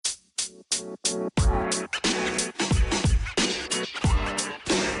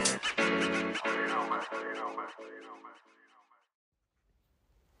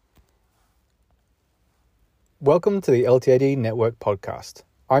Welcome to the LTAD Network podcast.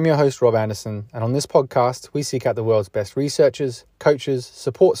 I'm your host, Rob Anderson, and on this podcast, we seek out the world's best researchers, coaches,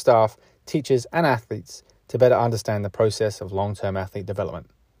 support staff, teachers, and athletes to better understand the process of long-term athlete development.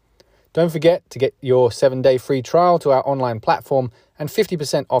 Don't forget to get your 7-day free trial to our online platform and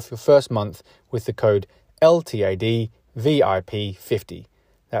 50% off your first month with the code LTADVIP50.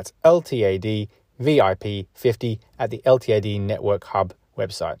 That's LTADVIP50 at the LTAD Network Hub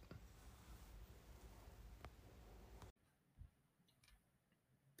website.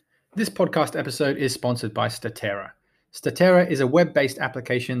 This podcast episode is sponsored by Statera. Statera is a web-based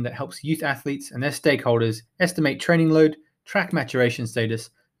application that helps youth athletes and their stakeholders estimate training load, track maturation status,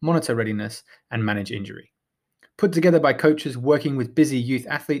 monitor readiness, and manage injury. Put together by coaches working with busy youth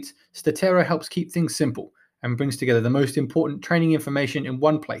athletes, Statera helps keep things simple and brings together the most important training information in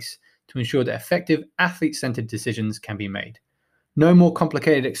one place to ensure that effective athlete-centered decisions can be made. No more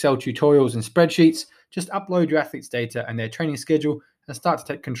complicated Excel tutorials and spreadsheets, just upload your athletes' data and their training schedule and start to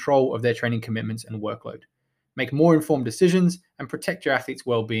take control of their training commitments and workload. Make more informed decisions and protect your athletes'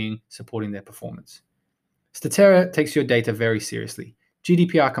 well-being, supporting their performance. Statera takes your data very seriously.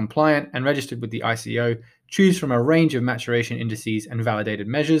 GDPR compliant and registered with the ICO, choose from a range of maturation indices and validated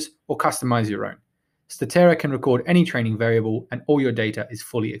measures, or customize your own. Statera can record any training variable and all your data is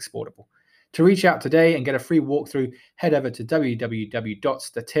fully exportable. To reach out today and get a free walkthrough, head over to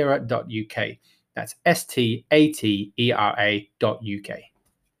www.statera.uk. That's statera.uk.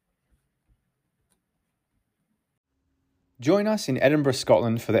 Join us in Edinburgh,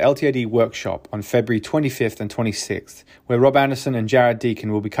 Scotland for the LTAD workshop on February 25th and 26th, where Rob Anderson and Jared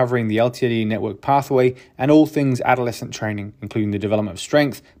Deacon will be covering the LTAD network pathway and all things adolescent training, including the development of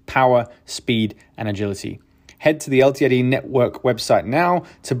strength, power, speed, and agility. Head to the LTAD network website now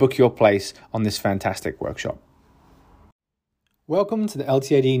to book your place on this fantastic workshop. Welcome to the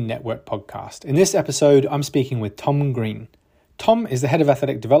LTAD Network podcast. In this episode, I'm speaking with Tom Green. Tom is the head of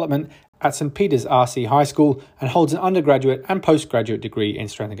athletic development at St. Peter's RC High School and holds an undergraduate and postgraduate degree in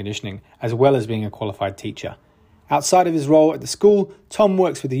strength and conditioning, as well as being a qualified teacher. Outside of his role at the school, Tom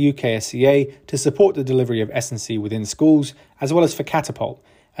works with the UKSCA to support the delivery of S&C within schools, as well as for Catapult,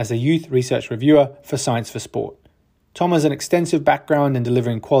 as a youth research reviewer for Science for Sport. Tom has an extensive background in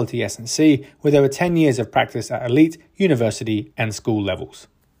delivering quality S&C with over 10 years of practice at elite, university and school levels.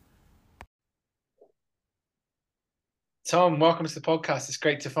 Tom, welcome to the podcast. It's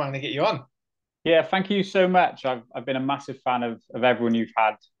great to finally get you on. Yeah, thank you so much. I've been a massive fan of everyone you've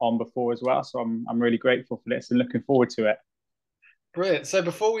had on before as well, so I'm really grateful for this and looking forward to it. Brilliant. So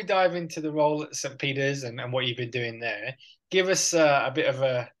before we dive into the role at St. Peter's and what you've been doing there, give us a bit of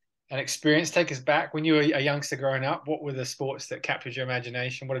an experience. Take us back when you were a youngster growing up. What were the sports that captured your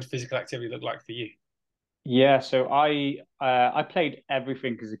imagination? What did physical activity look like for you? Yeah, so I played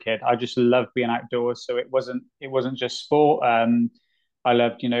everything as a kid. I just loved being outdoors. So it wasn't just sport. I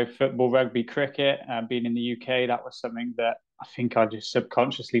loved, football, rugby, cricket. Being in the UK, that was something that I think I just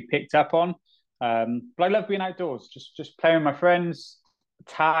subconsciously picked up on. But I love being outdoors, just playing with my friends.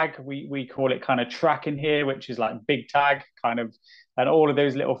 Tag, we call it kind of track in here, which is like big tag kind of, and all of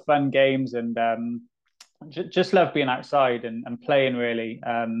those little fun games, and just love being outside and playing really.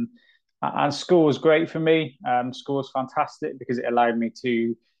 And school was great for me. School was fantastic because it allowed me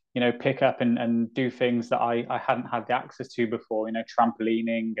to, pick up and do things that I hadn't had the access to before,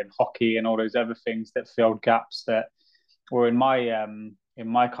 trampolining and hockey and all those other things that filled gaps that were in my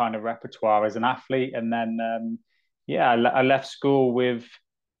kind of repertoire as an athlete. And then, I left school with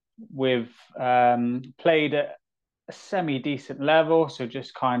played at a semi-decent level, so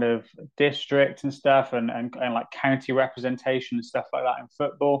just kind of district and stuff and like county representation and stuff like that in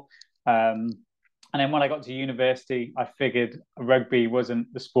football. And then when I got to university, I figured rugby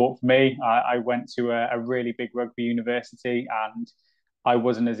wasn't the sport for me. I went to a really big rugby university and I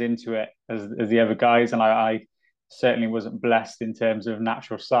wasn't as into it as the other guys. And I certainly wasn't blessed in terms of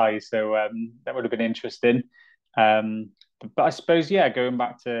natural size. So that would have been interesting. But I suppose, going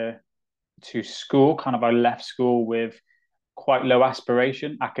back to school, kind of I left school with quite low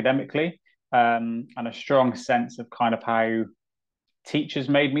aspiration academically, and a strong sense of kind of how teachers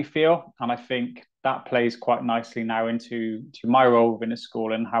made me feel. And I think that plays quite nicely now into my role within a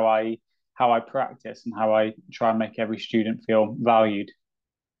school and how I practice and how I try and make every student feel valued.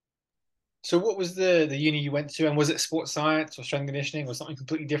 So what was the uni you went to, and was it sports science or strength conditioning or something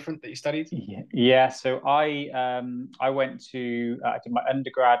completely different that you studied? Yeah. So I went to I did my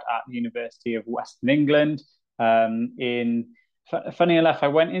undergrad at the University of Western England in Funny enough, I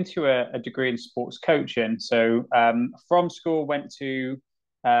went into a degree in sports coaching. So from school, went to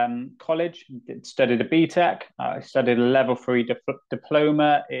college, studied a BTEC. I studied a level three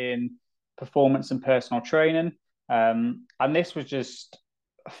diploma in performance and personal training. And this was just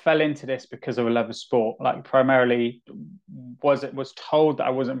I fell into this because of a love of sport. Like primarily, was told that I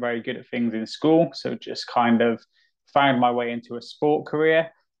wasn't very good at things in school, so just kind of found my way into a sport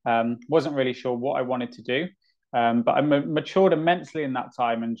career. Wasn't really sure what I wanted to do. But I matured immensely in that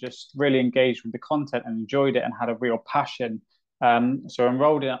time and just really engaged with the content and enjoyed it and had a real passion. So I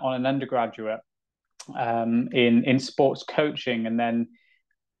enrolled on an undergraduate in sports coaching, and then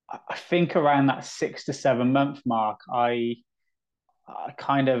I think around that 6 to 7 month mark, I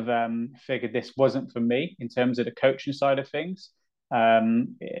kind of figured this wasn't for me in terms of the coaching side of things.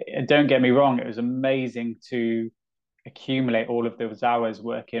 Don't get me wrong; it was amazing to accumulate all of those hours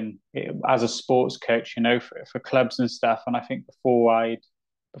working as a sports coach, for clubs and stuff. And I think before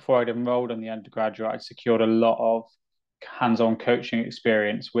I'd enrolled on the undergraduate, I'd secured a lot of hands-on coaching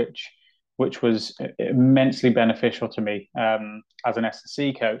experience, which was immensely beneficial to me as an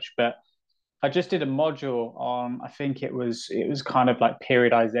S&C coach. But I just did a module on, I think it was kind of like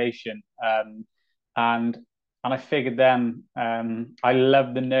periodization, and and I figured then I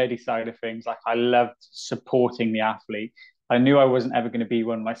loved the nerdy side of things. Like I loved supporting the athlete. I knew I wasn't ever going to be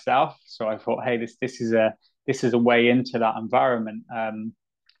one myself, so I thought, hey, this is a way into that environment,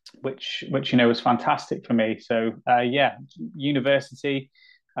 which was fantastic for me. So yeah, university.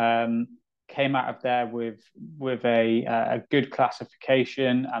 Um, Came out of there with a good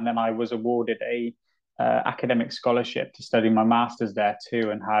classification, and then I was awarded a academic scholarship to study my masters there too,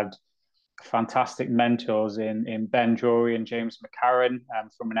 and had fantastic mentors in Ben Drury and James McCarran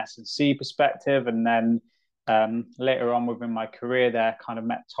from an S&C perspective, and then later on within my career there, kind of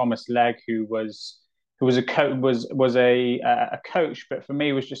met Thomas Legg, who was a coach, was a coach, but for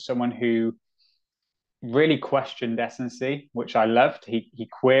me was just someone who really questioned S&C, which I loved. He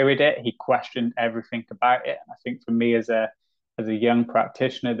queried it, he questioned everything about it. And I think for me as a young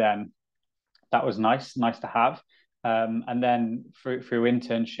practitioner, then that was nice to have. And then through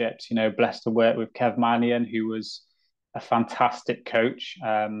internships, blessed to work with Kev Manion, who was a fantastic coach,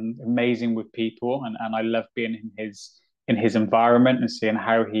 amazing with people, and I loved being in his environment and seeing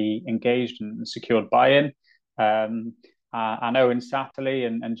how he engaged and secured buy-in. And Owen Satterley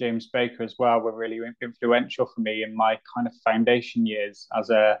and James Baker as well were really influential for me in my kind of foundation years as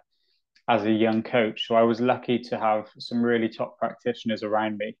a young coach. So I was lucky to have some really top practitioners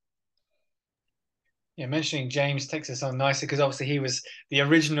around me. Yeah, mentioning James takes us on nicely because obviously he was the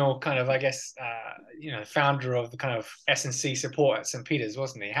original kind of, I guess, founder of the kind of S&C support at St. Peter's,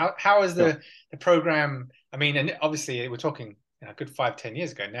 wasn't he? How is Sure. the program? I mean, and obviously we're talking a good 5-10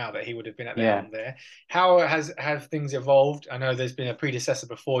 years ago now that he would have been at the Yeah, helm there. How have things evolved? I know there's been a predecessor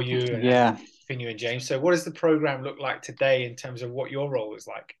before you and yeah, between you and James. So what does the program look like today in terms of what your role is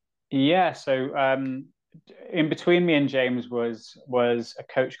like? yeah. So in between me and James was a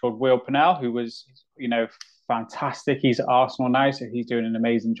coach called Will Pennell, who was fantastic. He's at Arsenal now, so he's doing an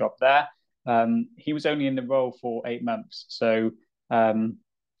amazing job there. He was only in the role for 8 months, so um,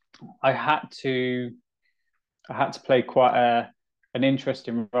 I had to I had to play quite an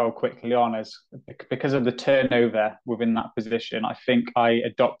interesting role quickly on as because of the turnover within that position. I think I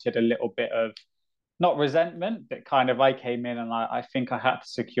adopted a little bit of not resentment, but kind of I came in and I think I had to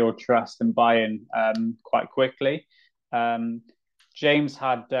secure trust and buy-in quite quickly. Um, James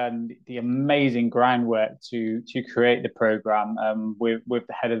had done the amazing groundwork to create the program with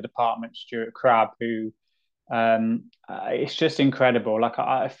the head of department Stuart Crabb, who it's just incredible. Like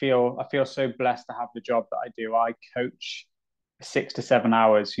I feel so blessed to have the job that I do. I coach 6 to 7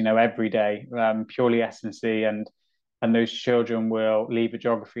 hours, every day, purely S&C, and those children will leave a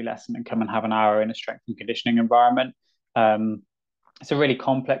geography lesson and come and have an hour in a strength and conditioning environment. Um, it's a really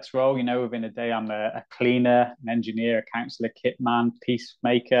complex role. Within a day, I'm a cleaner, an engineer, a counselor, kit man,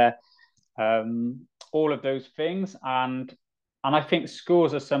 peacemaker, all of those things. And I think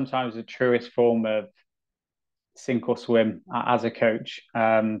schools are sometimes the truest form of sink or swim as a coach,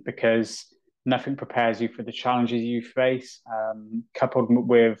 because nothing prepares you for the challenges you face, coupled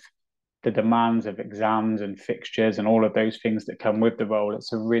with the demands of exams and fixtures and all of those things that come with the role.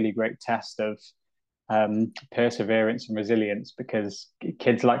 It's a really great test of perseverance and resilience because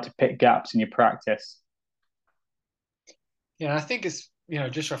kids like to pick gaps in your practice. Yeah, I think it's,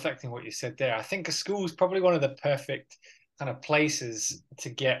 just reflecting what you said there, I think a school is probably one of the perfect kind of places to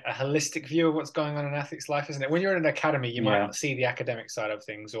get a holistic view of what's going on in an athlete's life, isn't it? When you're in an academy, you might Yeah, not see the academic side of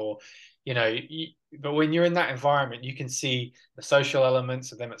things, or, but when you're in that environment, you can see the social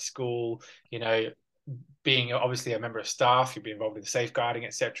elements of them at school, you know, being obviously a member of staff, you'd be involved with the safeguarding,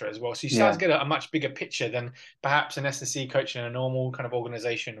 etc. as well. So you start Yeah. to get a much bigger picture than perhaps an S&C coach in a normal kind of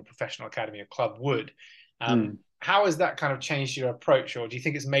organization or professional academy or club would. Mm. How has that kind of changed your approach, or do you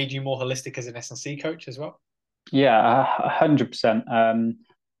think it's made you more holistic as an S&C coach as well? Yeah, 100%.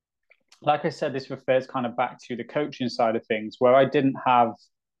 Like I said, this refers kind of back to the coaching side of things, where I didn't have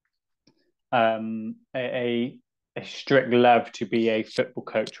a strict love to be a football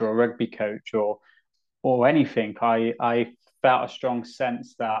coach or a rugby coach or anything. I felt a strong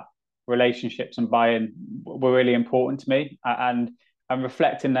sense that relationships and buy-in were really important to me, and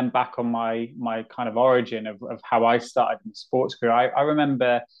reflecting them back on my kind of origin of how I started in the sports career. I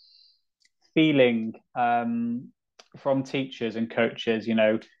remember feeling from teachers and coaches,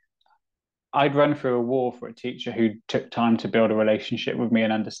 I'd run through a wall for a teacher who took time to build a relationship with me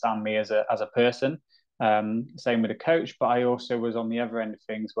and understand me as a person. Same with a coach, but I also was on the other end of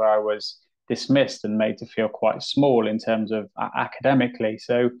things where I was dismissed and made to feel quite small in terms of academically.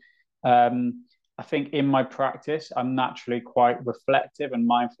 So I think in my practice, I'm naturally quite reflective and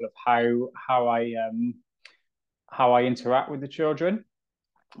mindful of how I interact with the children.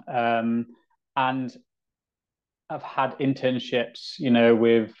 Um, and I've had internships,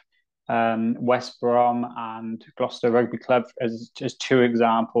 with West Brom and Gloucester Rugby Club as just two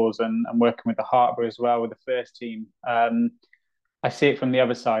examples, and working with the Hartpury as well with the first team. I see it from the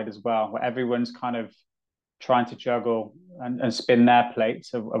other side as well, where everyone's kind of trying to juggle and spin their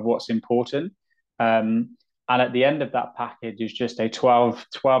plates of what's important. And at the end of that package is just a 12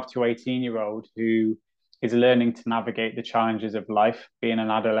 to 18-year-old who is learning to navigate the challenges of life, being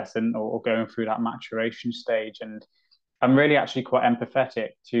an adolescent or going through that maturation stage. And I'm really actually quite empathetic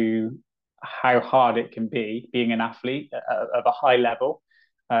to how hard it can be being an athlete of a high level.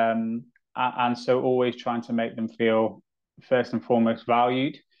 And so always trying to make them feel first and foremost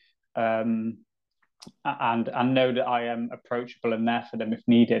valued, um, and know that I am approachable and there for them if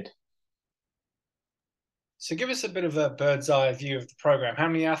needed. So give us a bit of a bird's eye view of the program. How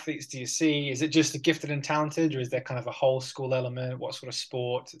many athletes do you see? Is it just the gifted and talented, or is there kind of a whole school element? What sort of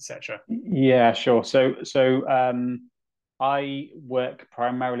sports, etc.? Yeah, sure. So I work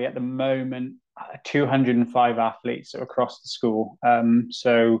primarily at the moment 205 athletes across the school.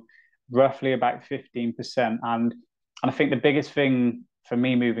 So roughly about 15%. And I think the biggest thing for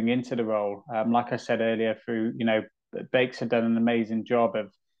me moving into the role, like I said earlier, Bakes had done an amazing job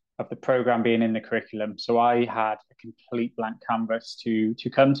of the program being in the curriculum. So I had a complete blank canvas to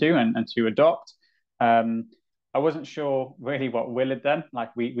come to and to adopt. Um, I wasn't sure really what Will had done.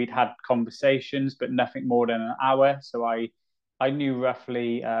 Like we'd had conversations, but nothing more than an hour. So I knew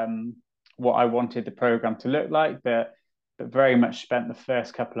roughly what I wanted the program to look like, but very much spent the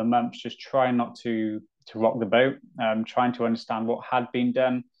first couple of months just trying not to rock the boat, trying to understand what had been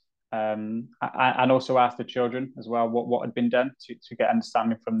done, and also ask the children as well what had been done to get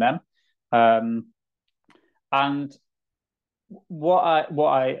understanding from them. And what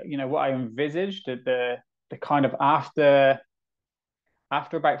I envisaged at the kind of after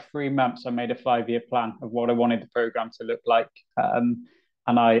about 3 months, I made a 5-year plan of what I wanted the program to look like.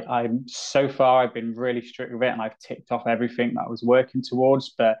 And I'm so far I've been really strict with it, and I've ticked off everything that I was working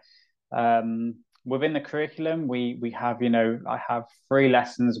towards. But within the curriculum, we have I have 3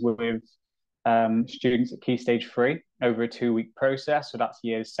 lessons with students at Key Stage 3 over a 2-week process. So that's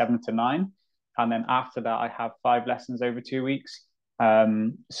years 7 to 9, and then after that, I have 5 lessons over 2 weeks.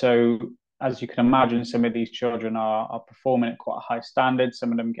 So as you can imagine, some of these children are performing at quite a high standard.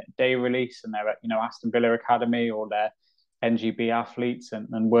 Some of them get day release and they're at, Aston Villa Academy, or they're NGB athletes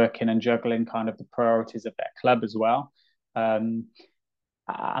and working and juggling kind of the priorities of their club as well. And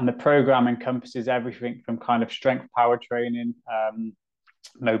the program encompasses everything from kind of strength power training,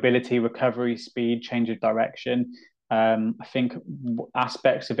 mobility, recovery, speed, change of direction. I think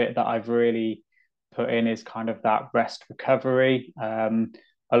aspects of it that I've really put in is kind of that rest recovery. There's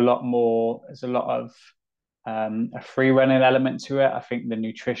a lot of a free running element to it. I think the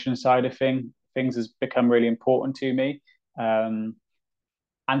nutrition side of things has become really important to me, and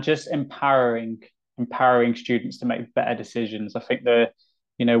just empowering students to make better decisions. I think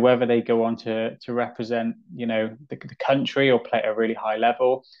whether they go on to represent the country or play at a really high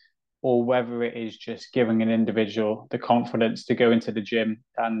level, or whether it is just giving an individual the confidence to go into the gym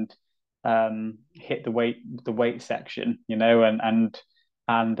and hit the weight section, and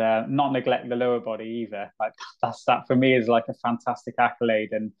not neglect the lower body either. Like that for me is like a fantastic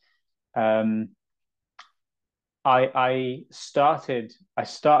accolade. And um, I started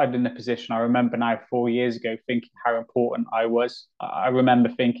in the position. I remember now 4 years ago thinking how important I was. I remember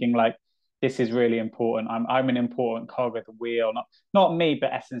thinking like this is really important. I'm an important cog of the wheel, not me,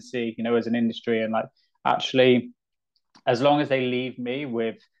 but S&C, as an industry. And like, actually, as long as they leave me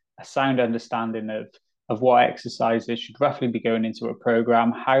with a sound understanding of what exercises should roughly be going into a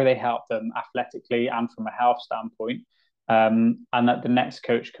program, how they help them athletically and from a health standpoint, and that the next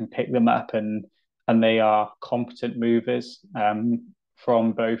coach can pick them up and they are competent movers,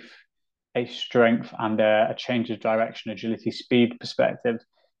 from both a strength and a change of direction, agility, speed perspective.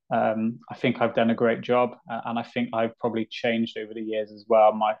 I think I've done a great job, and I think I've probably changed over the years as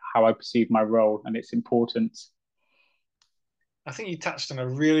well, how I perceive my role and its importance. I think you touched on a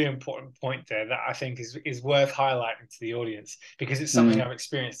really important point there that I think is worth highlighting to the audience, because it's something I've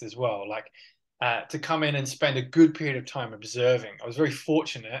experienced as well. Like, to come in and spend a good period of time observing. I was very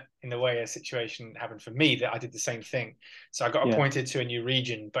fortunate in the way a situation happened for me that I did the same thing. So I got appointed to a new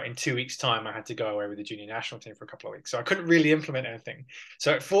region, but in 2 weeks' time, I had to go away with the junior national team for a couple of weeks. So I couldn't really implement anything.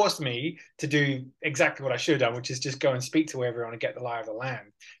 So it forced me to do exactly what I should have done, which is just go and speak to everyone and get the lie of the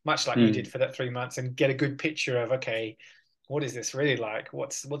land, much like you did for that 3 months, and get a good picture of, okay, what is this really like?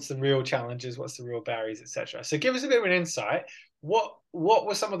 What's the real challenges? What's the real barriers, etc. So give us a bit of an insight. What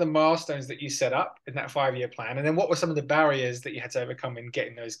were some of the milestones that you set up in that 5-year plan, and then what were some of the barriers that you had to overcome in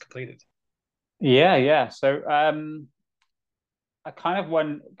getting those completed? Yeah. So I kind of,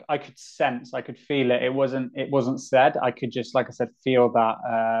 when I could sense, I could feel it. It wasn't said. I could just, like I said, feel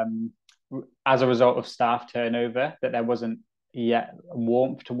that as a result of staff turnover, that there wasn't yet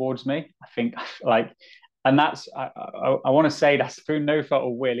warmth towards me. I think like. And that's I want to say that's through no fault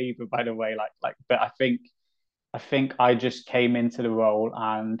of Will either, by the way. But I think I just came into the role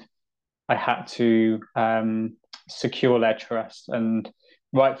and I had to secure their trust, and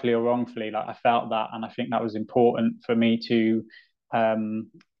rightfully or wrongfully, like I felt that, and I think that was important for me to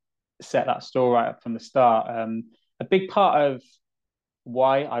set that store right up from the start. A big part of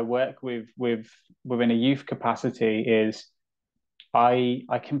why I work within a youth capacity is I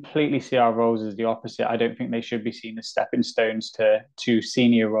completely see our roles as the opposite. I don't think they should be seen as stepping stones to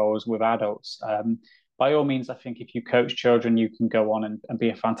senior roles with adults. By all means, I think if you coach children, you can go on and be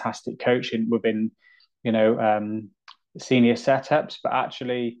a fantastic coach within, senior setups. But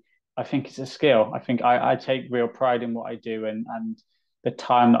actually, I think it's a skill. I think I take real pride in what I do, and the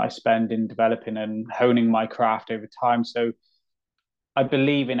time that I spend in developing and honing my craft over time. So I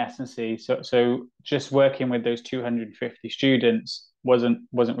believe in S&C. So just working with those 250 students wasn't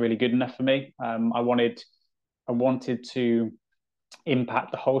really good enough for me. I wanted to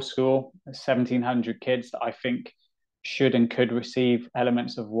impact the whole school, 1,700 kids that I think should and could receive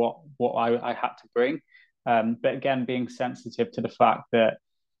elements of what I had to bring. But again, being sensitive to the fact that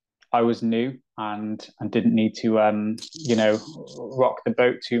I was new and didn't need to rock the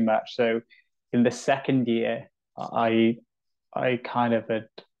boat too much. So in the second year, I kind of had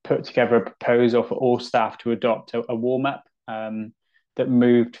put together a proposal for all staff to adopt a warm up that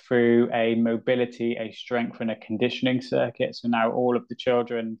moved through a mobility, a strength, and a conditioning circuit. So now all of the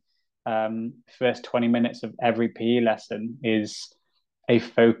children, first 20 minutes of every PE lesson is a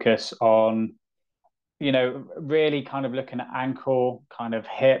focus on, really kind of looking at ankle, kind of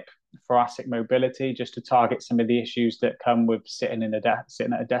hip, thoracic mobility, just to target some of the issues that come with sitting at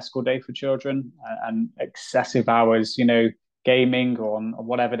a desk all day for children, and excessive hours, gaming or on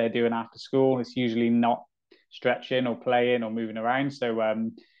whatever they're doing after school. It's usually not stretching or playing or moving around. So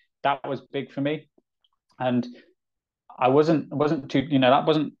that was big for me, and I wasn't too, that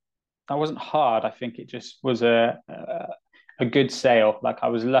wasn't hard. I think it just was a good sale. Like, I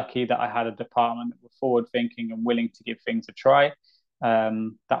was lucky that I had a department that were forward thinking and willing to give things a try.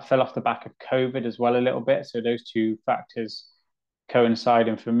 That fell off the back of COVID as well a little bit. So those two factors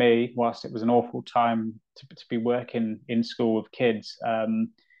coinciding for me, whilst it was an awful time to be working in school with kids,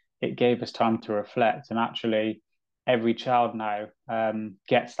 it gave us time to reflect. And actually, every child now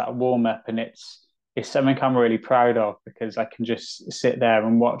gets that warm up, and it's something I'm really proud of, because I can just sit there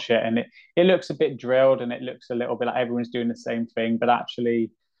and watch it, and it looks a bit drilled, and it looks a little bit like everyone's doing the same thing, but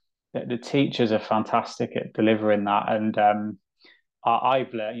actually the teachers are fantastic at delivering that. And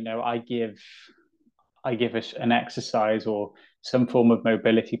I've learned, I give an exercise or some form of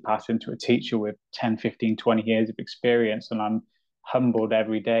mobility pattern to a teacher with 10, 15, 20 years of experience, and I'm humbled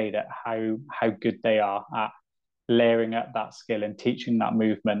every day that how good they are at layering up that skill and teaching that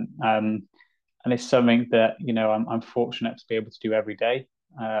movement. And it's something that I'm fortunate to be able to do every day.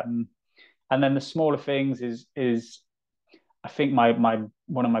 And then the smaller things is I think my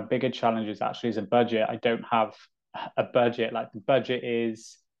one of my bigger challenges actually is a budget. I don't have a budget. Like, the budget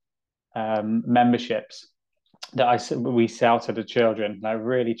is memberships. we sell to the children. They're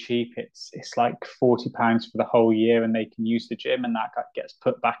really cheap. It's like £40 for the whole year, and they can use the gym, and that gets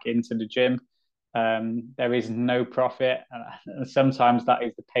put back into the gym. There is no profit, and sometimes that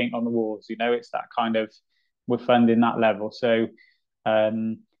is the paint on the walls. It's that kind of, we're funding that level. So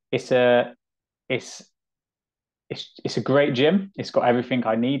um, it's a it's it's a great gym. It's got everything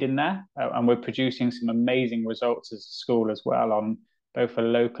I need in there, and we're producing some amazing results as a school as well on both a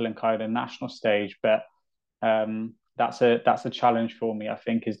local and kind of national stage. But that's a challenge for me, I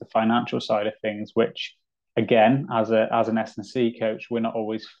think, is the financial side of things, which again, as an S&C coach, we're not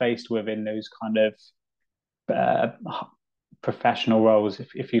always faced with in those kind of professional roles,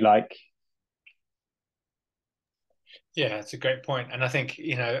 if you like. Yeah, it's a great point. And I think,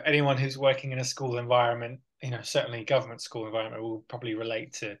 anyone who's working in a school environment, certainly government school environment, will probably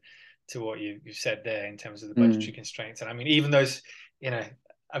relate to what you've said there in terms of the budgetary constraints. And I mean, even those,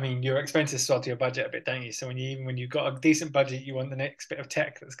 your expenses swell to your budget a bit, don't you? So when you've got a decent budget, you want the next bit of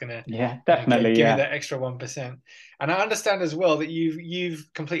tech that's going to definitely give you that extra 1%. And I understand as well that you've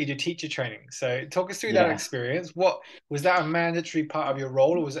completed your teacher training. So talk us through that experience. What was that, a mandatory part of your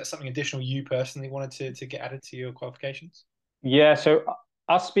role, or was that something additional you personally wanted to get added to your qualifications? Yeah, so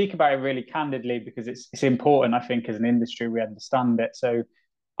I'll speak about it really candidly because it's important, I think, as an industry we understand it. So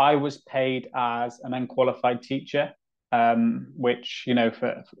I was paid as an unqualified teacher, which,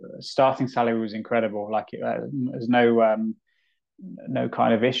 for starting salary was incredible. Like there's no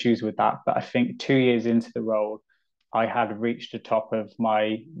kind of issues with that. But I think 2 years into the role, I had reached the top of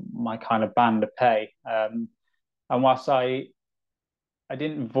my kind of band of pay. And whilst I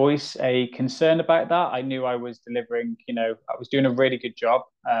didn't voice a concern about that, I knew I was delivering, I was doing a really good job.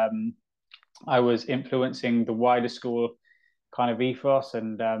 I was influencing the wider school kind of ethos,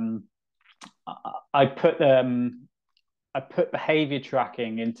 and I put behavior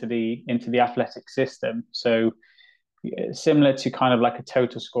tracking into the athletic system. So similar to kind of like a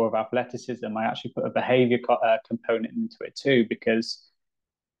total score of athleticism, I actually put a behavior component into it too, because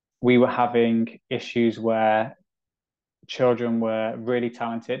we were having issues where children were really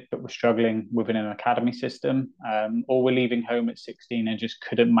talented but were struggling within an academy system, or were leaving home at 16 and just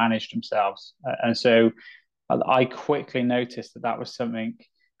couldn't manage themselves. And so I quickly noticed that was something,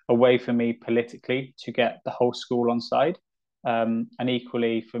 a way for me politically to get the whole school on side, and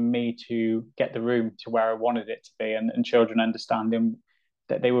equally for me to get the room to where I wanted it to be, and children understanding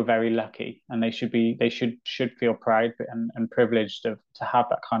that they were very lucky and they should feel proud and privileged to have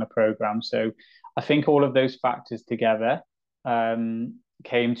that kind of program. So I think all of those factors together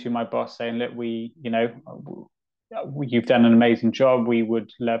came to my boss saying, look, you've done an amazing job. We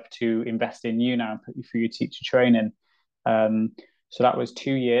would love to invest in you now and put you through your teacher training. So that was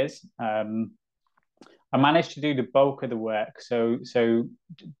 2 years. I managed to do the bulk of the work. So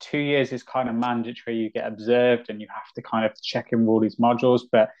 2 years is kind of mandatory. You get observed and you have to kind of check in with all these modules.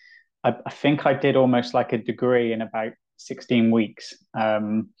 But I think I did almost like a degree in about 16 weeks,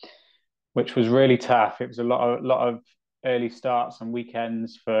 which was really tough. It was a lot of early starts and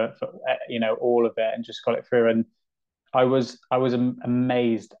weekends for all of it, and just got it through. And I was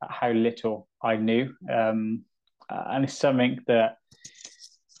amazed at how little I knew, and it's something that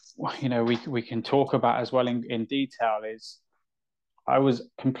we can talk about as well in detail. Is I was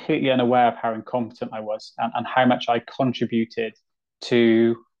completely unaware of how incompetent I was, and how much I contributed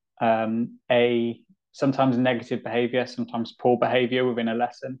to a sometimes negative behavior, sometimes poor behavior within a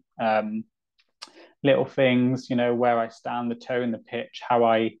lesson. Little things, where I stand, the tone, the pitch,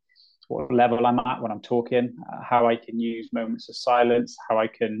 what level I'm at when I'm talking, how I can use moments of silence, how I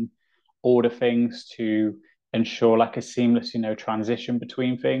can order things to ensure like a seamless, transition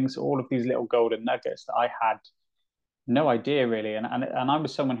between things. All of these little golden nuggets that I had no idea really. And I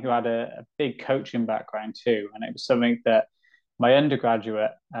was someone who had a big coaching background too, and it was something that my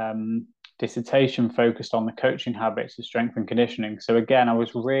undergraduate dissertation focused on the coaching habits of strength and conditioning. So again, I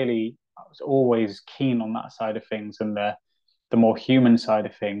was always keen on that side of things and the more human side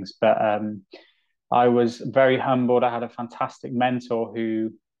of things. But I was very humbled. I had a fantastic mentor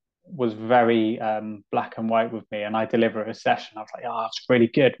who was very black and white with me, and I delivered a session. I was like, "Oh, it's really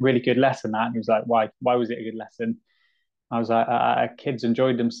good lesson." That, and he was like, "Why? Why was it a good lesson?" I was like, "Kids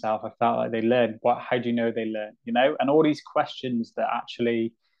enjoyed themselves. I felt like they learned. How do you know they learned? And all these questions that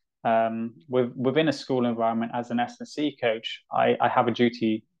actually, within a school environment as an S&C coach, I have a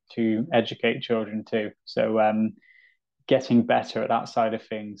duty to educate children too. So getting better at that side of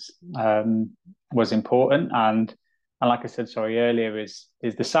things was important. And like I said, sorry, earlier, is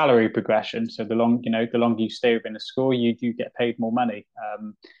the salary progression. So the longer you stay within a school, you do get paid more money.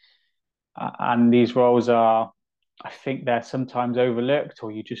 And these roles are I think they're sometimes overlooked,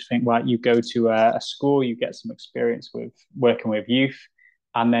 or you just think, right, you go to a school, you get some experience with working with youth,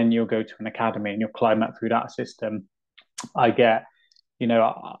 and then you'll go to an academy and you'll climb up through that system. I get,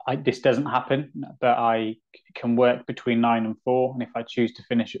 this doesn't happen, but I can work between 9 and 4. And if I choose to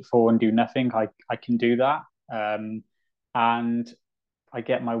finish at 4 and do nothing, I can do that. And I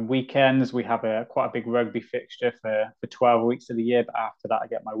get my weekends. We have a quite a big rugby fixture for 12 weeks of the year, but after that, I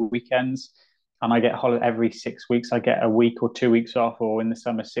get my weekends. And I get holiday every 6 weeks. I get a week or 2 weeks off, or in the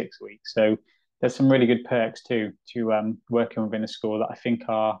summer, 6 weeks. So there's some really good perks too to working within a school that I think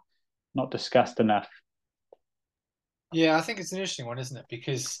are not discussed enough. Yeah, I think it's an interesting one, isn't it?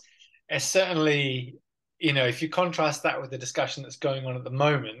 Because it's certainly, if you contrast that with the discussion that's going on at the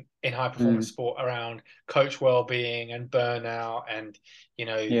moment in high performance Mm, sport around coach well-being and burnout and,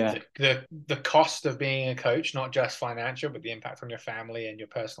 yeah, the cost of being a coach, not just financial, but the impact on your family and your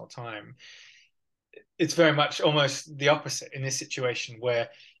personal time. It's very much almost the opposite in this situation where,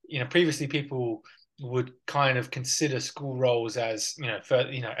 previously people would kind of consider school roles as,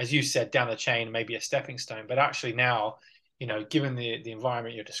 as you said, down the chain, maybe a stepping stone. But actually now, given the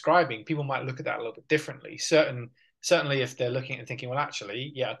environment you're describing, people might look at that a little bit differently. Certainly if they're looking and thinking, well,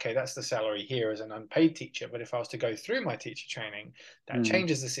 actually, yeah, okay, that's the salary here as an unpaid teacher. But if I was to go through my teacher training, that mm,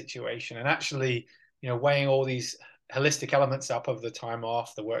 changes the situation. And actually, weighing all these holistic elements up of the time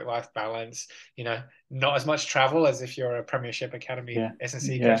off, the work-life balance, not as much travel as if you're a Premiership Academy yeah,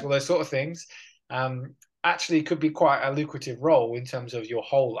 S&C coach, yeah. all those sort of things, actually could be quite a lucrative role in terms of your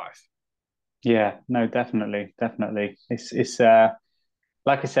whole life. Yeah, no, definitely, definitely. It's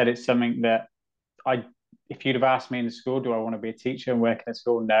like I said, it's something that I if you'd have asked me in school, do I want to be a teacher and work in a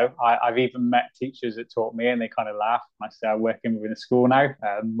school? No. I've even met teachers that taught me and they kind of laugh when I say I'm working within a school now,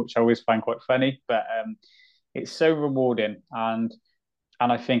 which I always find quite funny. But it's so rewarding and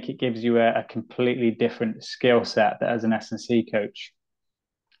I think it gives you a completely different skill set that as an S&C coach,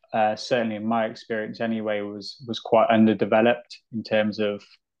 certainly in my experience anyway, was quite underdeveloped in terms of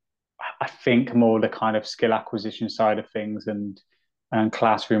I think more the kind of skill acquisition side of things and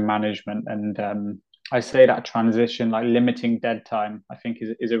classroom management. And I say that transition, like limiting dead time, I think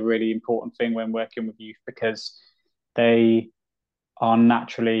is a really important thing when working with youth because they are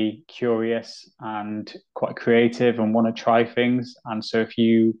naturally curious and quite creative and want to try things. And so if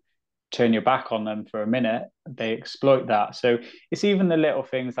you turn your back on them for a minute, they exploit that. So it's even the little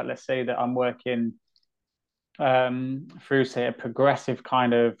things like let's say that I'm working through say a progressive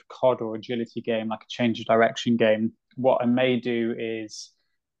kind of COD or agility game, like a change of direction game. What I may do is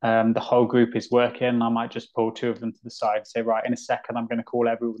the whole group is working. I might just pull two of them to the side and say, right, in a second, I'm going to call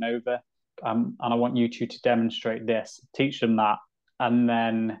everyone over. And I want you two to demonstrate this, teach them that, and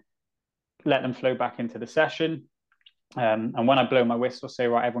then let them flow back into the session. And when I blow my whistle, say,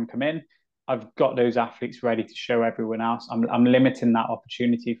 right, everyone come in, I've got those athletes ready to show everyone else. I'm limiting that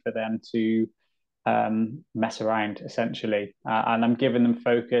opportunity for them to mess around essentially, and I'm giving them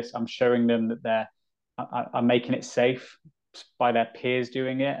focus. I'm showing them that I'm making it safe by their peers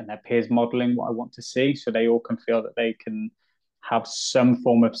doing it and their peers modeling what I want to see, so they all can feel that they can have some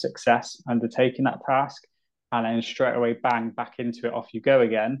form of success undertaking that task, and then straight away, bang, back into it, off you go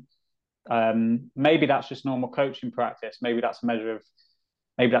again. Maybe that's just normal coaching practice. Maybe that's a measure of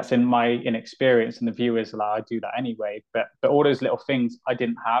maybe that's in my inexperience and the viewers allow I do that anyway. But all those little things I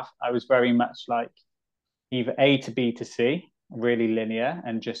didn't have. I was very much like either A to B to C, really linear,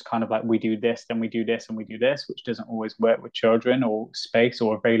 and just kind of like we do this, then we do this, and we do this, which doesn't always work with children or space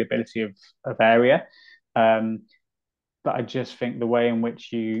or availability of area. Um, but I just think the way in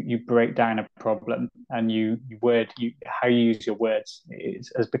which you break down a problem and you how you use your words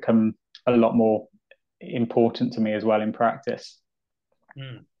has become a lot more important to me as well in practice.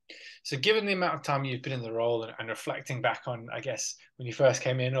 Mm. So, given the amount of time you've been in the role and reflecting back on, I guess, when you first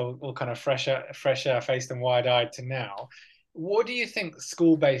came in, all kind of fresher faced and wide eyed to now, what do you think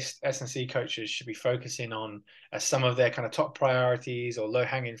school-based S&C coaches should be focusing on as some of their kind of top priorities or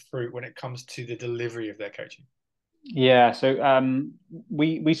low-hanging fruit when it comes to the delivery of their coaching? Yeah, so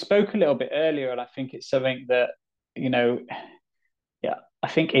we spoke a little bit earlier, and I think it's something that you know, yeah, I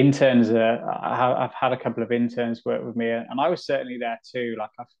think interns. I've had a couple of interns work with me, and I was certainly there too.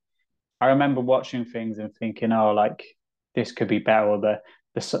 I remember watching things and thinking, oh, like this could be better, or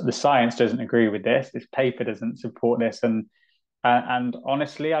the science doesn't agree with this. This paper doesn't support this, and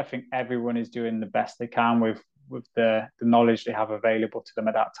honestly, I think everyone is doing the best they can with the knowledge they have available to them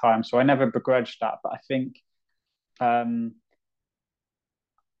at that time. So I never begrudged that, but I think um,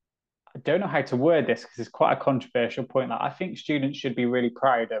 I don't know how to word this because it's quite a controversial point. Like I think students should be really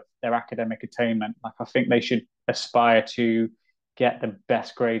proud of their academic attainment. Like I think they should aspire to get the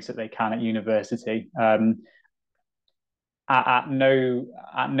best grades that they can at university. at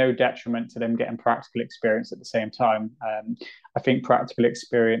no detriment to them getting practical experience at the same time. I think practical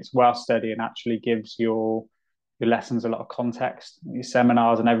experience while studying actually gives your lessons a lot of context. Your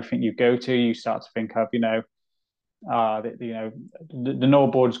seminars and everything you go to, you start to think of, the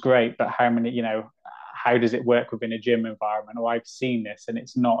Nord board's great, but how does it work within a gym environment? Or I've seen this, and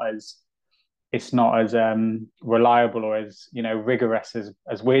it's not as reliable or as rigorous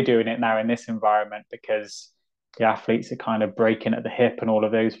as we're doing it now in this environment, because the athletes are kind of breaking at the hip and all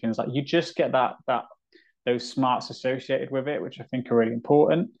of those things. Like, you just get that those smarts associated with it, which I think are really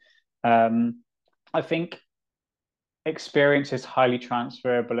important. I think experience is highly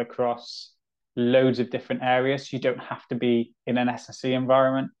transferable across loads of different areas. You don't have to be in an S&C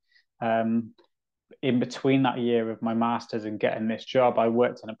environment. In between that year of my master's and getting this job, I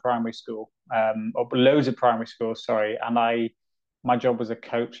worked in a primary school, or loads of primary schools, sorry. And my job was a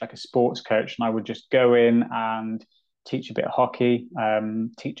coach, like a sports coach, and I would just go in and teach a bit of hockey,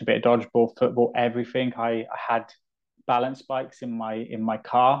 teach a bit of dodgeball, football, everything. I had balance bikes in my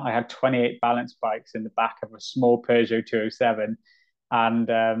car. I had 28 balance bikes in the back of a small Peugeot 207,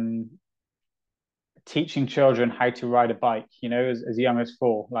 and teaching children how to ride a bike, as young as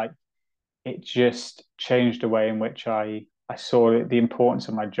 4, like, it just changed the way in which I saw the importance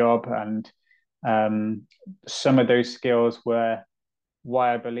of my job. And some of those skills were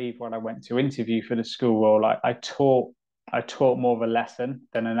why I believe when I went to interview for the school role, I taught more of a lesson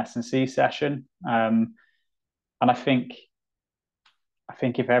than an S&C session. And I think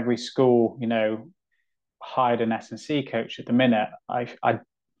if every school, hired an S&C coach at the minute, I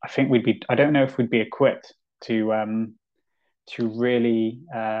think I don't know if we'd be equipped to really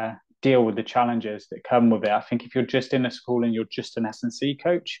deal with the challenges that come with it. I think if you're just in a school and you're just an S&C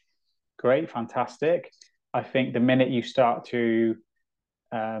coach, great, fantastic. I think the minute you start to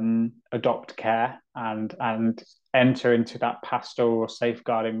adopt care and enter into that pastoral or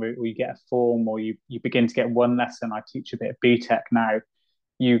safeguarding route, where you get a form or you begin to get one lesson. I teach a bit of BTEC now.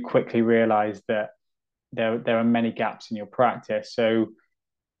 You quickly realize that there are many gaps in your practice. So,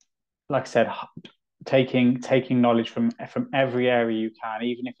 like I said, taking knowledge from every area you can,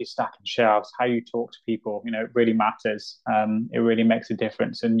 even if you're stacking shelves, how you talk to people, it really matters. It really makes a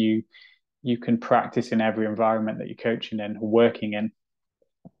difference, and you can practice in every environment that you're coaching in or working in.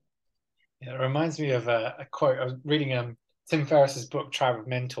 Yeah, it reminds me of a quote. I was reading Tim Ferriss's book Tribe of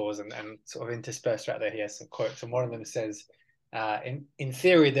Mentors, and sort of interspersed throughout there he has some quotes, and one of them says, in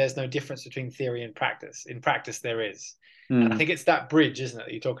theory there's no difference between theory and practice. In practice there is. And I think it's that bridge, isn't it,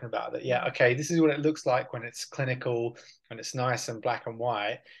 that you're talking about, that, yeah, okay, this is what it looks like when it's clinical, when it's nice and black and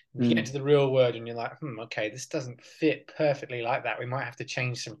white. And you get into the real world and you're like, okay, this doesn't fit perfectly like that. We might have to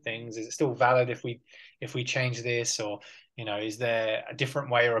change some things. Is it still valid if we change this? Or, is there a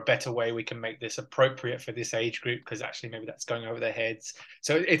different way or a better way we can make this appropriate for this age group? Because actually maybe that's going over their heads.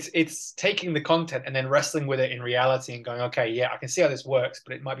 So it's taking the content and then wrestling with it in reality and going, okay, yeah, I can see how this works,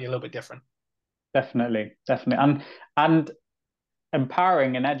 but it might be a little bit different. Definitely. And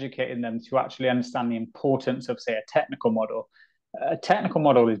empowering and educating them to actually understand the importance of, say, a technical model. A technical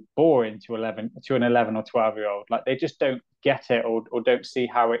model is boring to an 11 or 12-year-old. Like, they just don't get it, or don't see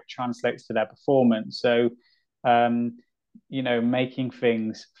how it translates to their performance. So, making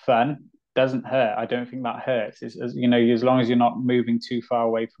things fun doesn't hurt. I don't think that hurts. It's, as long as you're not moving too far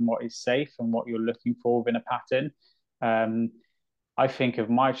away from what is safe and what you're looking for within a pattern. I think of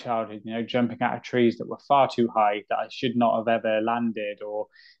my childhood, jumping out of trees that were far too high, that I should not have ever landed, or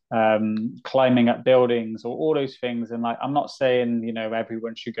climbing up buildings, or all those things. And, like, I'm not saying,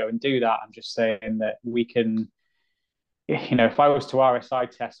 everyone should go and do that. I'm just saying that we can, if I was to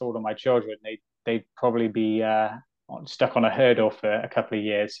RSI test all of my children, they'd probably be stuck on a hurdle for a couple of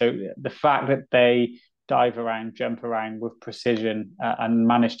years. So the fact that they dive around, jump around with precision, and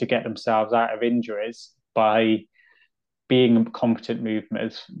manage to get themselves out of injuries by being competent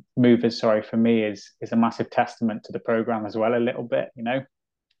movers, for me is a massive testament to the program as well, a little bit.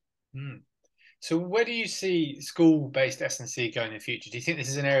 So where do you see school-based S&C going in the future? Do you think this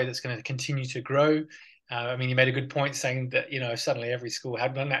is an area that's going to continue to grow? I mean, you made a good point saying that, if suddenly every school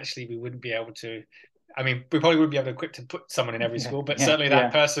had one, actually we wouldn't be able to. I mean, we probably wouldn't be able to equip to put someone in every school, but certainly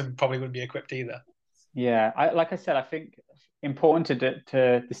that person probably wouldn't be equipped either. Yeah, like I said, I think important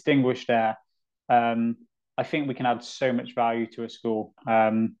to distinguish there. I think we can add so much value to a school.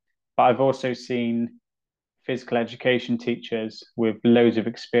 But I've also seen physical education teachers with loads of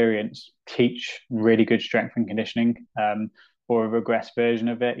experience teach really good strength and conditioning, or a regressed version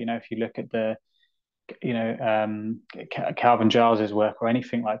of it. If you look at the, Calvin Giles's work or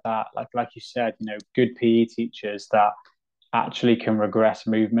anything like that, like you said, good PE teachers that actually can regress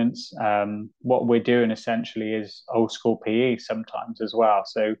movements. What we're doing essentially is old school PE sometimes as well.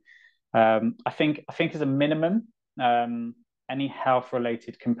 So I think as a minimum, any health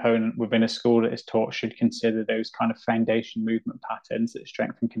related component within a school that is taught should consider those kind of foundation movement patterns that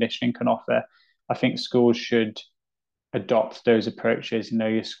strength and conditioning can offer. I think schools should adopt those approaches. You know,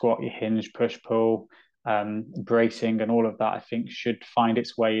 your squat, your hinge, push, pull, bracing, and all of that. I think should find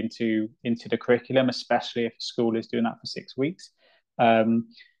its way into the curriculum, especially if a school is doing that for 6 weeks. I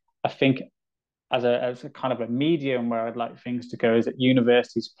think as a kind of a medium where I'd like things to go is that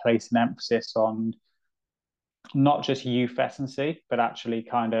universities place an emphasis on not just youth S&C, but actually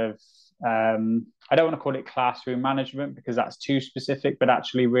kind of I don't want to call it classroom management because that's too specific, but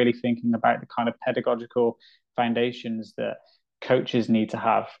actually really thinking about the kind of pedagogical foundations that coaches need to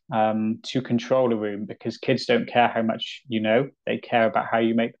have to control a room because kids don't care how much you know, they care about how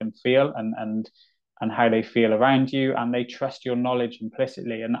you make them feel and how they feel around you, and they trust your knowledge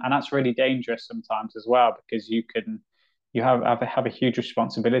implicitly, and that's really dangerous sometimes as well because you have a huge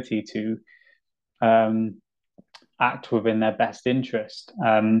responsibility to um, act within their best interest.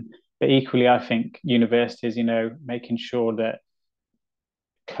 But equally, I think universities, you know, making sure that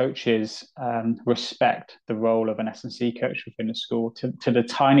coaches respect the role of an S&C coach within the school to the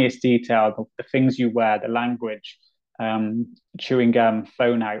tiniest detail, the things you wear, the language, chewing gum,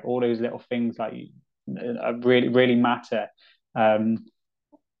 phone out, all those little things like really really matter. Um,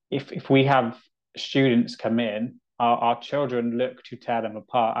 if we have students come in, our children look to tear them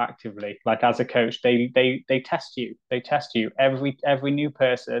apart actively. Like as a coach, they test you. They test you every new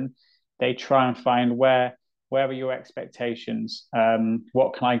person. They try and find where are your expectations?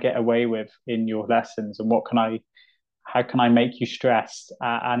 What can I get away with in your lessons, and how can I make you stressed?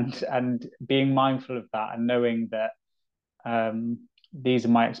 And being mindful of that and knowing that these are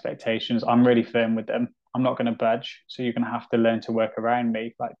my expectations. I'm really firm with them. I'm not going to budge. So you're going to have to learn to work around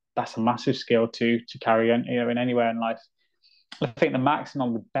me. Like that's a massive skill to carry on, you know, in anywhere in life. I think the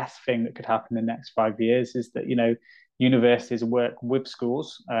maximum, the best thing that could happen in the next 5 years is that, you know, universities work with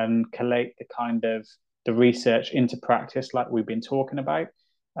schools and collate the kind of the research into practice like we've been talking about.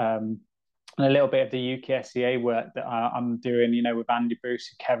 And a little bit of the UKSCA work that I'm doing, you know, with Andy Bruce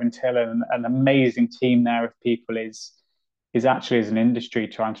and Kevin Tiller and an amazing team there of people is actually as an industry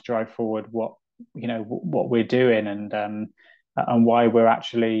trying to drive forward what you know what we're doing and why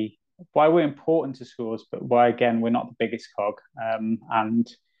we're important to schools, but why again we're not the biggest cog, and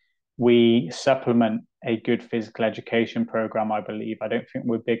we supplement a good physical education program. I believe I don't think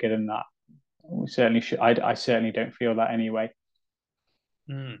we're bigger than that. We certainly should. I certainly don't feel that anyway.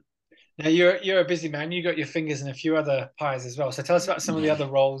 Mm. Now you're a busy man. You got your fingers in a few other pies as well. So tell us about some of the other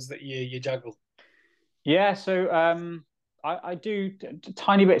roles that you juggle. Yeah, so I do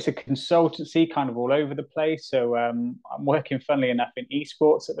tiny bits of consultancy kind of all over the place. So I'm working, funnily enough, in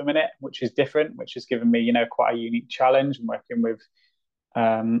esports at the minute, which is different, which has given me, you know, quite a unique challenge. I'm working with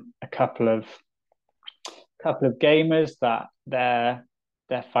a couple of gamers that their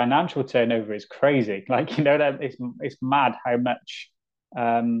financial turnover is crazy. Like, you know, it's mad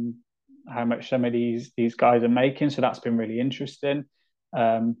um, how much some of these guys are making. So that's been really interesting.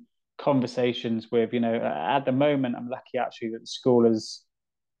 Um, Conversations with, you know, at the moment I'm lucky actually that the school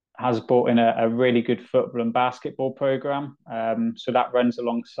has brought in a really good football and basketball program, so that runs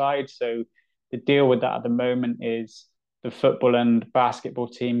alongside. So the deal with that at the moment is the football and basketball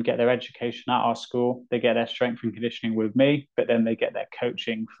team get their education at our school, they get their strength and conditioning with me, but then they get their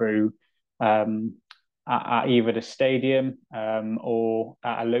coaching through at either the stadium or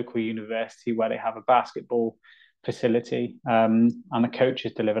at a local university where they have a basketball facility, and the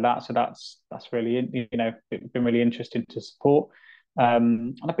coaches deliver that. So that's really, you know, been really interesting to support.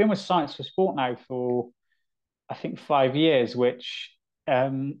 And I've been with Science for Sport now for I think 5 years, which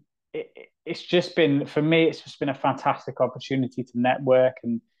it's just been for me. It's just been a fantastic opportunity to network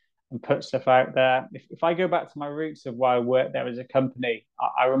and put stuff out there. If I go back to my roots of why I worked there as a company,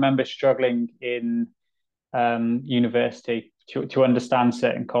 I remember struggling in university to understand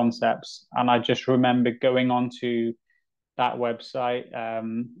certain concepts. And I just remember going onto that website.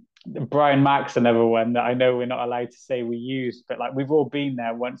 Brian Mack's another one that I know we're not allowed to say we use, but like we've all been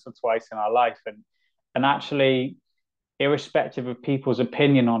there once or twice in our life. And actually, irrespective of people's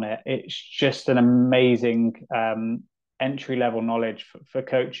opinion on it, it's just an amazing entry level knowledge for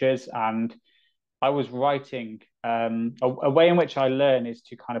coaches. And I was writing a way in which I learn is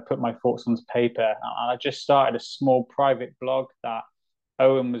to kind of put my thoughts onto paper. And I just started a small private blog that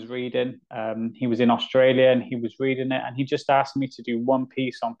Owen was reading. He was in Australia and he was reading it, and he just asked me to do one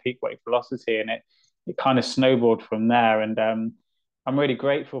piece on peak weight velocity, and it kind of snowballed from there. And I'm really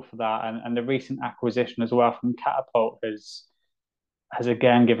grateful for that, and the recent acquisition as well from Catapult has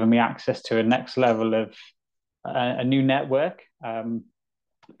again given me access to a next level of a new network,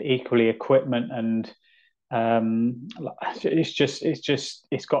 equally equipment, and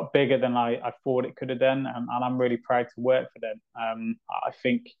it's got bigger than I thought it could have done, and I'm really proud to work for them. I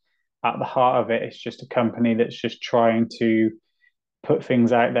think at the heart of it, it's just a company that's just trying to put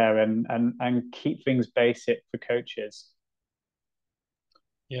things out there and keep things basic for coaches.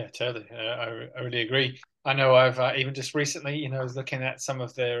 Yeah, totally. I really agree. I know I've even just recently, was looking at some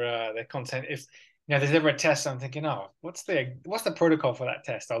of their content. If there's ever a test, I'm thinking, oh, what's the protocol for that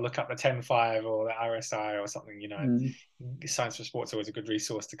test? I'll look up the 10-5 or the RSI or something. Mm. Science for Sports is always a good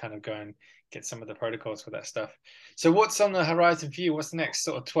resource to kind of go and get some of the protocols for that stuff. So, what's on the horizon for you? What's the next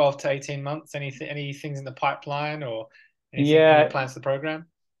sort of 12 to 18 months? Any things in the pipeline or anything? Any Yeah, plans for the program?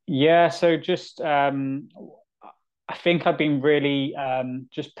 yeah. So just I think I've been really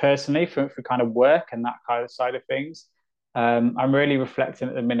just personally for kind of work and that kind of side of things. I'm really reflecting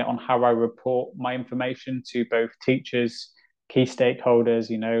at the minute on how I report my information to both teachers, key stakeholders,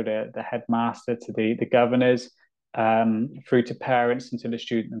 the headmaster, to the governors, through to parents and to the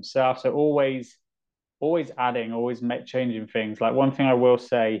student themselves. So always adding, always changing things. Like one thing I will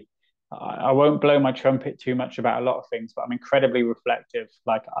say, I won't blow my trumpet too much about a lot of things, but I'm incredibly reflective.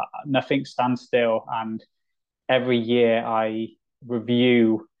 Like nothing stands still, and every year I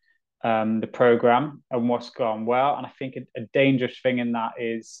review the program and what's gone well. And I think a dangerous thing in that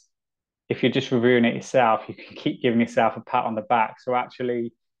is if you're just reviewing it yourself, you can keep giving yourself a pat on the back. So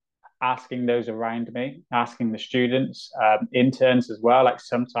actually asking those around me, asking the students, interns as well. Like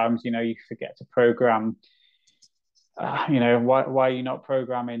sometimes, you forget to program. Why are you not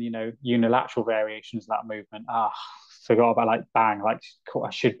programming, unilateral variations of that movement? Forgot about like bang, like I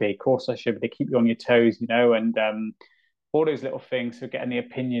should be. Of course, I should be. They keep you on your toes, and all those little things. So getting the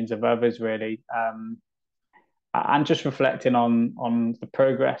opinions of others, really, and just reflecting on the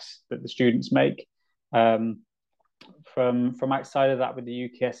progress that the students make. Um, from outside of that, with the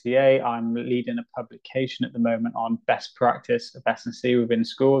UKSEA, I'm leading a publication at the moment on best practice of S&C within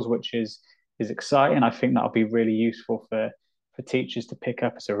schools, which is exciting. I think that'll be really useful for teachers to pick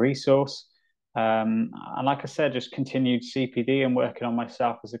up as a resource. And like I said, just continued CPD and working on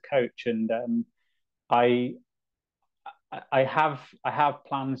myself as a coach. And I I have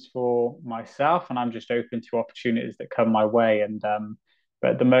plans for myself, and I'm just open to opportunities that come my way. And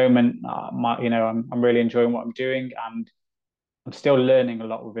but at the moment, I'm really enjoying what I'm doing, and I'm still learning a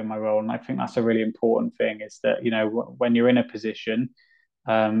lot within my role. And I think that's a really important thing. Is that when you're in a position,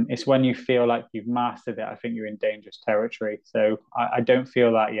 it's when you feel like you've mastered it. I think you're in dangerous territory. So I don't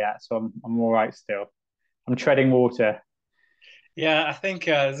feel that yet. So I'm all right still. I'm treading water. Yeah, I think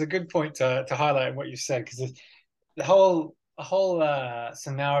there's a good point to highlight in what you said because the whole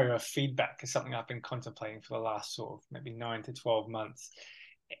scenario of feedback is something I've been contemplating for the last sort of maybe 9 to 12 months.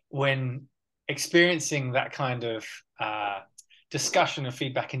 When experiencing that kind of discussion of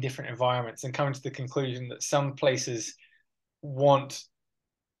feedback in different environments and coming to the conclusion that some places want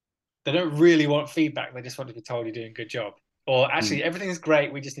they don't really want feedback, they just want to be told you're doing a good job, or Mm. actually everything's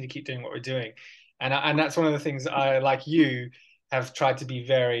great, we just need to keep doing what we're doing. And that's one of the things I, like you, have tried to be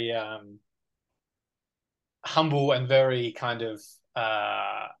very humble and very kind of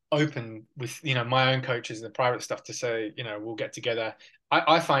open with my own coaches and the private stuff to say we'll get together.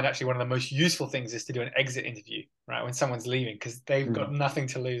 I find actually one of the most useful things is to do an exit interview, right, when someone's leaving, because they've got Mm. nothing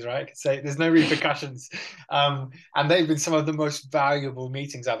to lose, right? Say there's no repercussions. And they've been some of the most valuable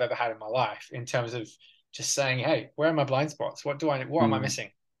meetings I've ever had in my life, in terms of just saying, hey, where are my blind spots, what am I Mm.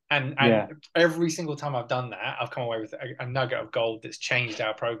 missing? And Yeah. every single time I've done that, I've come away with a nugget of gold that's changed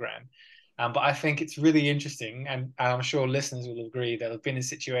our program. But I think it's really interesting, and I'm sure listeners will agree that I've been in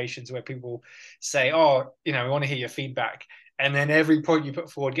situations where people say, "Oh, we want to hear your feedback," and then every point you put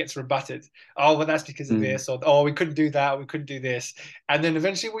forward gets rebutted. Oh, well, that's because of Mm. this, or oh, we couldn't do that, we couldn't do this, and then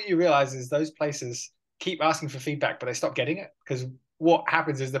eventually, what you realize is those places keep asking for feedback, but they stop getting it, because what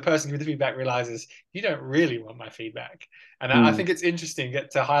happens is the person with the feedback realizes you don't really want my feedback, and I Mm. think it's interesting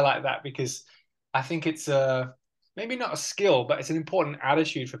to highlight that, because I think it's maybe not a skill, but it's an important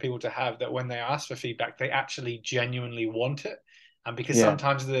attitude for people to have, that when they ask for feedback, they actually genuinely want it. And because Yeah.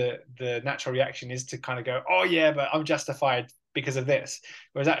 sometimes the natural reaction is to kind of go, oh yeah, but I'm justified because of this.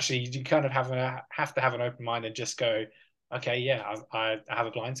 Whereas actually you kind of have to have an open mind and just go, okay, yeah, I have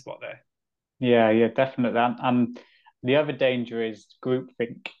a blind spot there. Yeah, definitely. And the other danger is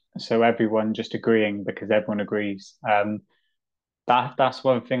groupthink. So everyone just agreeing because everyone agrees. That's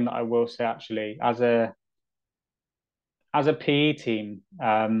one thing that I will say actually, as a PE team,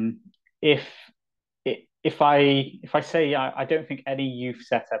 if if I say I don't think any youth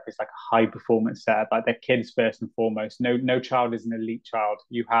setup is like a high performance setup. Like they're kids first and foremost. No child is an elite child.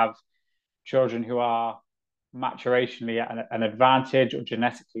 You have children who are maturationally at an advantage or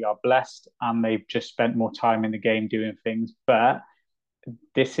genetically are blessed and they've just spent more time in the game doing things. But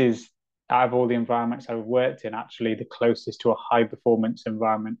this is, out of all the environments I've worked in, actually the closest to a high performance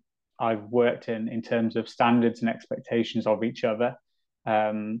environment I've worked in terms of standards and expectations of each other,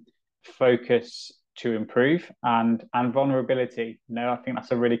 focus to improve, and vulnerability. I think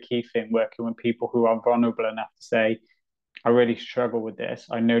that's a really key thing, working with people who are vulnerable enough to say, I really struggle with this.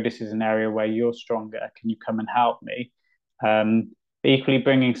 I know this is an area where you're stronger. Can you come and help me? Equally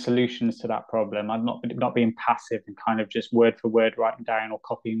bringing solutions to that problem. I'm not being passive and kind of just word for word writing down or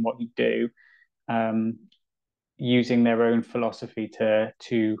copying what you do. Using their own philosophy to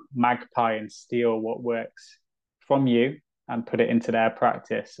magpie and steal what works from you and put it into their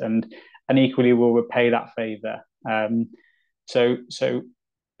practice, and equally will repay that favor. So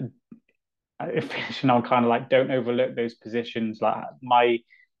I'm kind of like, don't overlook those positions. Like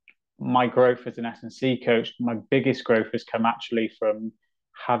my growth as an S&C coach, my biggest growth has come actually from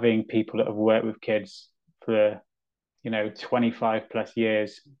having people that have worked with kids for 25 plus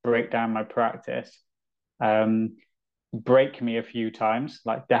years break down my practice, break me a few times,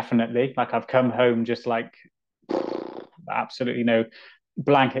 like definitely. Like I've come home just like absolutely no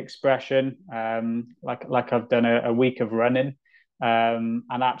blank expression, like I've done a week of running. And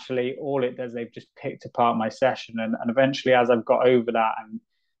actually all it does, they've just picked apart my session, and eventually as I've got over that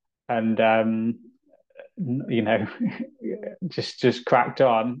and just cracked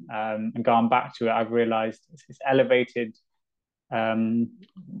on, and gone back to it, I've realized it's elevated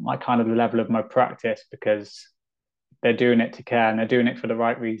my kind of the level of my practice, because they're doing it to care and they're doing it for the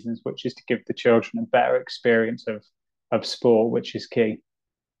right reasons, which is to give the children a better experience of sport, which is key.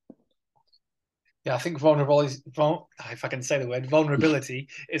 Yeah, I think vulnerability, if I can say the word, vulnerability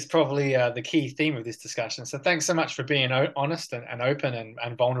is probably the key theme of this discussion. So thanks so much for being honest and open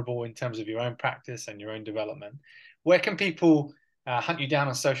and vulnerable in terms of your own practice and your own development. Where can people hunt you down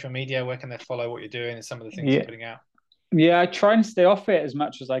on social media? Where can they follow what you're doing and some of the things you're putting out? Yeah, I try and stay off it as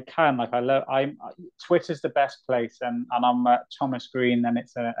much as I can. Like Twitter's the best place, and I'm Thomas Green, and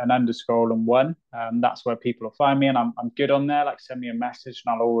it's an underscore and one. That's where people will find me, and I'm good on there. Like send me a message,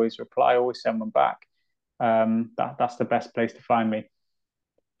 and I'll always reply. Always send one back. That's the best place to find me.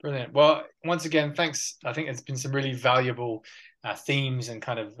 Brilliant. Well, once again, thanks. I think it's been some really valuable themes and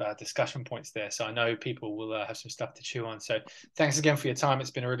kind of discussion points there. So I know people will have some stuff to chew on. So thanks again for your time.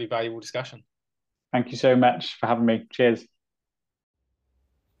 It's been a really valuable discussion. Thank you so much for having me. Cheers.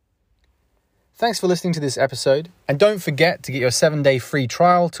 Thanks for listening to this episode. And don't forget to get your 7-day free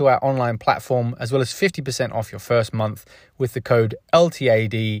trial to our online platform, as well as 50% off your first month with the code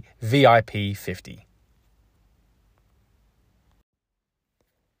LTADVIP50.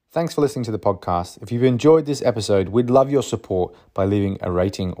 Thanks for listening to the podcast. If you've enjoyed this episode, we'd love your support by leaving a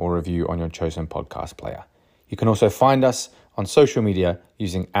rating or review on your chosen podcast player. You can also find us on social media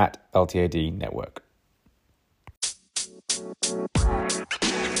using @LTAD Network.